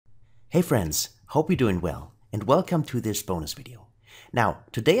Hey friends, hope you're doing well and welcome to this bonus video. Now,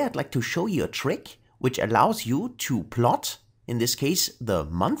 today I'd like to show you a trick which allows you to plot, in this case, the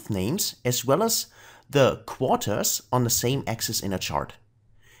month names as well as the quarters on the same axis in a chart.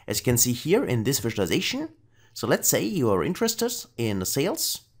 As you can see here in this visualization, so let's say you are interested in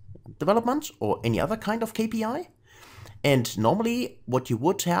sales development or any other kind of KPI. And normally what you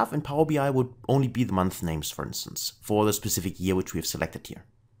would have in Power BI would only be the month names, for instance, for the specific year which we have selected here.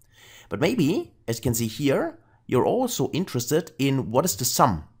 But maybe, as you can see here, you're also interested in what is the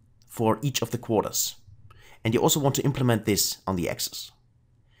sum for each of the quarters. And you also want to implement this on the axis.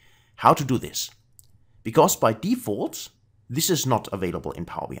 How to do this? Because by default, this is not available in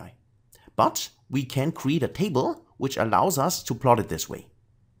Power BI. But we can create a table which allows us to plot it this way.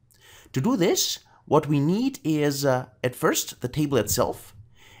 To do this, what we need is at first the table itself.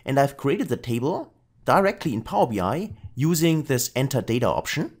 And I've created the table directly in Power BI using this Enter Data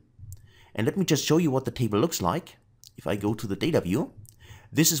option. And let me just show you what the table looks like. If I go to the data view,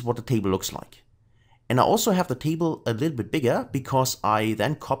 this is what the table looks like. And I also have the table a little bit bigger because I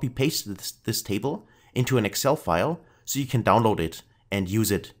then copy pasted this table into an Excel file so you can download it and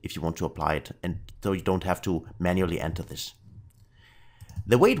use it if you want to apply it, and so you don't have to manually enter this.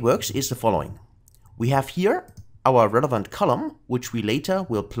 The way it works is the following. We have here our relevant column, which we later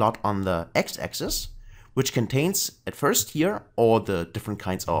will plot on the x-axis, which contains at first here all the different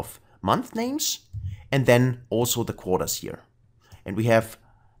kinds of month names, and then also the quarters here. And we have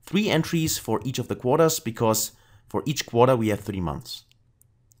 3 entries for each of the quarters because for each quarter we have 3 months.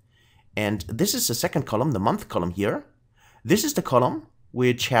 And this is the second column, the month column here. This is the column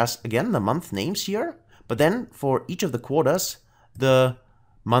which has again the month names here, but then for each of the quarters, the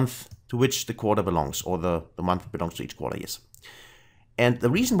month to which the quarter belongs, or the month belongs to each quarter, yes. And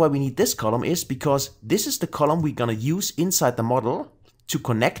the reason why we need this column is because this is the column we're gonna use inside the model to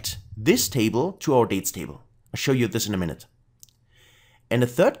connect this table to our dates table. I'll show you this in a minute. And the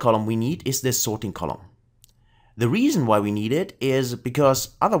third column we need is this sorting column. The reason why we need it is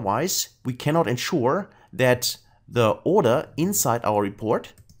because otherwise we cannot ensure that the order inside our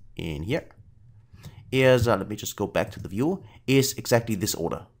report in here is, let me just go back to the view, is exactly this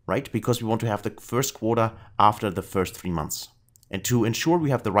order, right? Because we want to have the first quarter after the first 3 months. And to ensure we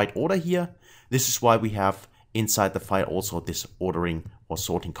have the right order here, this is why we have inside the file also this ordering or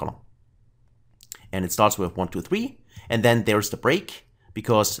sorting column. And it starts with 1, 2, 3, and then there's the break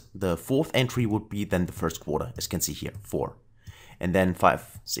because the 4th entry would be then the first quarter, as you can see here, 4. And then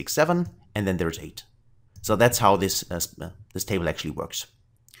 5, 6, 7, and then there's 8. So that's how this table actually works.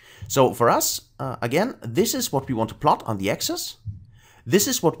 So for us, again, this is what we want to plot on the axis. This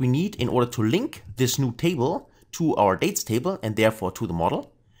is what we need in order to link this new table to our dates table and therefore to the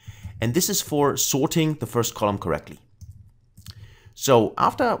model. And this is for sorting the first column correctly. So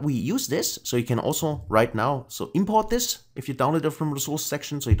after we use this, so you can also right now, so import this if you download it from the source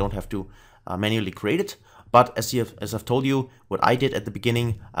section, so you don't have to manually create it. But as I've told you, what I did at the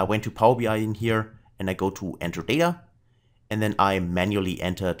beginning, I went to Power BI in here and I go to Enter Data, and then I manually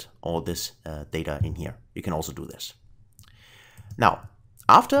entered all this data in here. You can also do this. Now,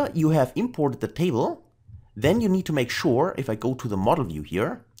 after you have imported the table, then you need to make sure, if I go to the model view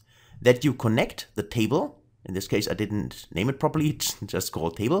here, that you connect the table. In this case, I didn't name it properly, it's just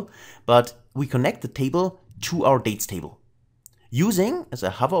called table, but we connect the table to our dates table using, as I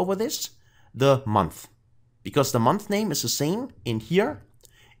hover over this, the month, because the month name is the same in here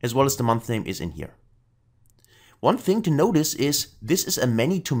as well as the month name is in here. One thing to notice is this is a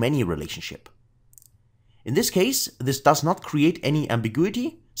many-to-many relationship. In this case, this does not create any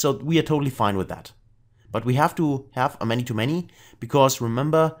ambiguity, so we are totally fine with that. But we have to have a many-to-many because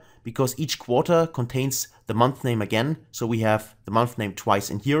remember, because each quarter contains the month name again, so we have the month name twice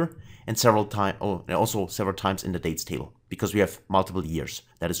in here and also several times in the dates table because we have multiple years.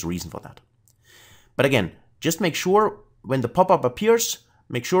 That is the reason for that. But again, just make sure when the pop-up appears,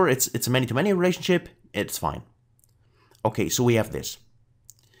 make sure it's a many-to-many relationship, it's fine. Okay, so we have this.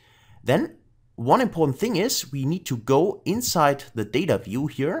 Then one important thing is we need to go inside the data view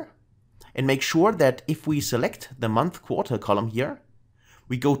here and make sure that if we select the month quarter column here,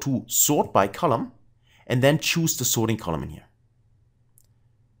 we go to sort by column and then choose the sorting column in here.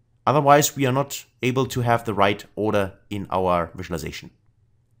 Otherwise, we are not able to have the right order in our visualization.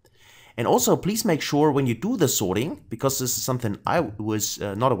 And also, please make sure when you do the sorting, because this is something I was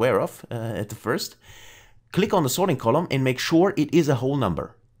not aware of at the first, click on the sorting column and make sure it is a whole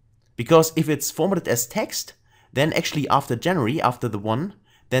number. Because if it's formatted as text, then actually after January, after the 1,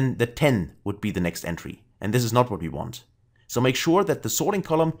 then the 10 would be the next entry. And this is not what we want. So make sure that the sorting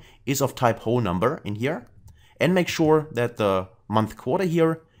column is of type whole number in here. And make sure that the month quarter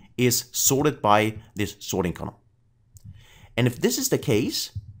here is sorted by this sorting column. And if this is the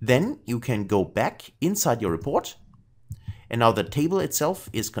case, then you can go back inside your report. And now the table itself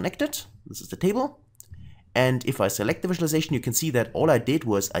is connected. This is the table. And if I select the visualization, you can see that all I did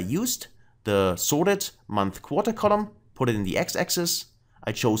was I used the sorted month quarter column, put it in the x-axis.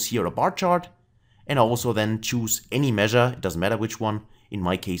 I chose here a bar chart, and I also then choose any measure. It doesn't matter which one. In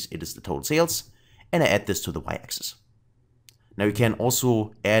my case, it is the total sales, and I add this to the y-axis. Now you can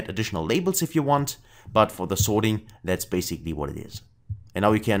also add additional labels if you want, but for the sorting, that's basically what it is. And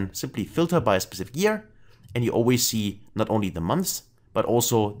now you can simply filter by a specific year, and you always see not only the months, but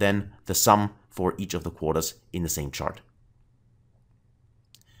also then the sum for each of the quarters in the same chart.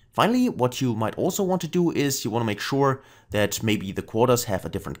 Finally, what you might also want to do is you want to make sure that maybe the quarters have a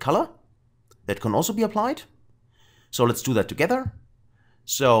different color. That can also be applied. So let's do that together.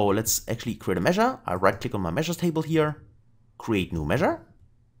 So let's actually create a measure. I right click on my measures table here, create new measure.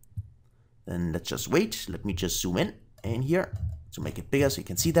 Then let's just wait. Let me just zoom in here to make it bigger so you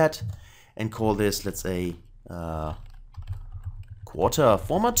can see that, and call this, let's say, quarter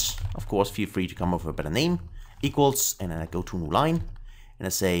format. Of course, feel free to come up with a better name, equals, and then I go to new line, and I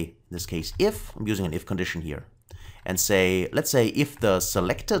say, in this case, if, I'm using an if condition here, and say, let's say if the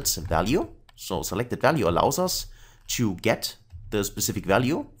selected value, so selected value allows us to get the specific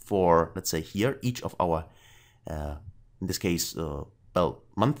value for, let's say here, each of our, in this case, well,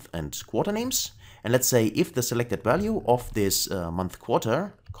 month and quarter names. And let's say if the selected value of this month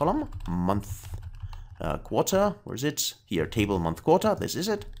quarter column, month quarter, where is it? Here, table month quarter, this is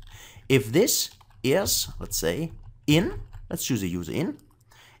it. If this is, let's say, in, let's choose a user in,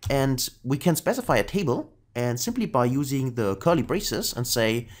 and we can specify a table, and simply by using the curly braces and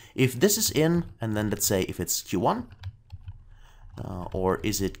say, if this is in, and then let's say if it's Q1, or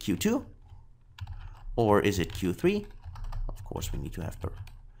is it Q2, or is it Q3? Of course, we need to have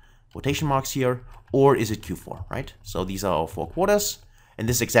quotation marks here, or is it Q4, right? So these are our 4 quarters, and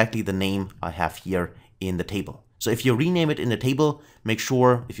this is exactly the name I have here in the table. So if you rename it in the table, make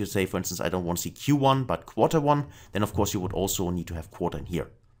sure, if you say, for instance, I don't want to see Q1, but quarter1, then of course you would also need to have quarter in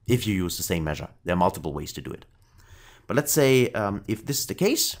here, if you use the same measure. There are multiple ways to do it. But let's say if this is the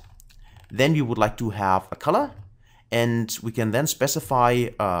case, then we would like to have a color, and we can then specify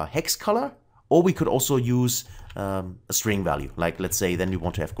a hex color, or we could also use a string value. Like let's say then we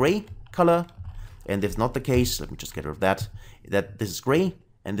want to have gray color, and if not the case, let me just get rid of that this is gray,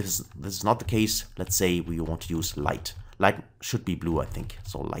 and this is not the case, let's say we want to use light. Light should be blue, I think,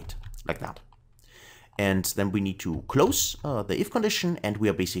 so light, like that. And then we need to close the if condition, and we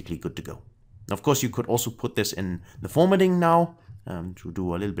are basically good to go. Now, of course, you could also put this in the formatting now to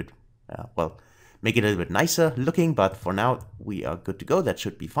do a little bit, well, make it a little bit nicer looking, but for now we are good to go. That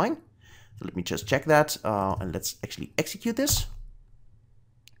should be fine. So let me just check that, and let's actually execute this.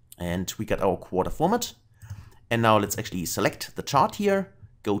 And we got our quarter format. And now let's actually select the chart here,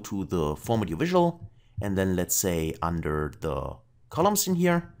 go to the format your visual, and then let's say under the columns in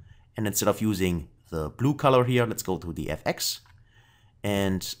here, and instead of using the blue color here, let's go to the FX,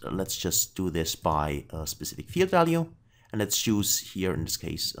 and let's just do this by a specific field value, and let's choose here in this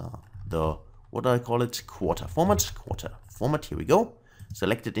case the, what do I call it, quarter format, here we go,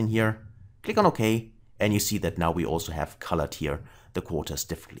 select it in here, click on OK, and you see that now we also have colored here the quarters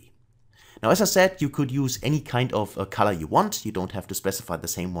differently. Now, as I said, you could use any kind of color you want. You don't have to specify the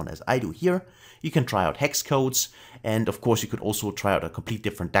same one as I do here. You can try out hex codes, and of course you could also try out a complete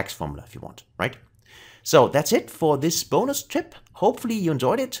different DAX formula if you want, right? So that's it for this bonus tip. Hopefully you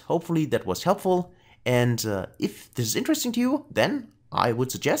enjoyed it. Hopefully that was helpful. And if this is interesting to you, then I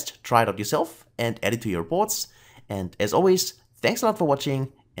would suggest try it out yourself and add it to your reports. And as always, thanks a lot for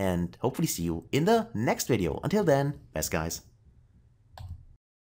watching, and hopefully see you in the next video. Until then, best guys.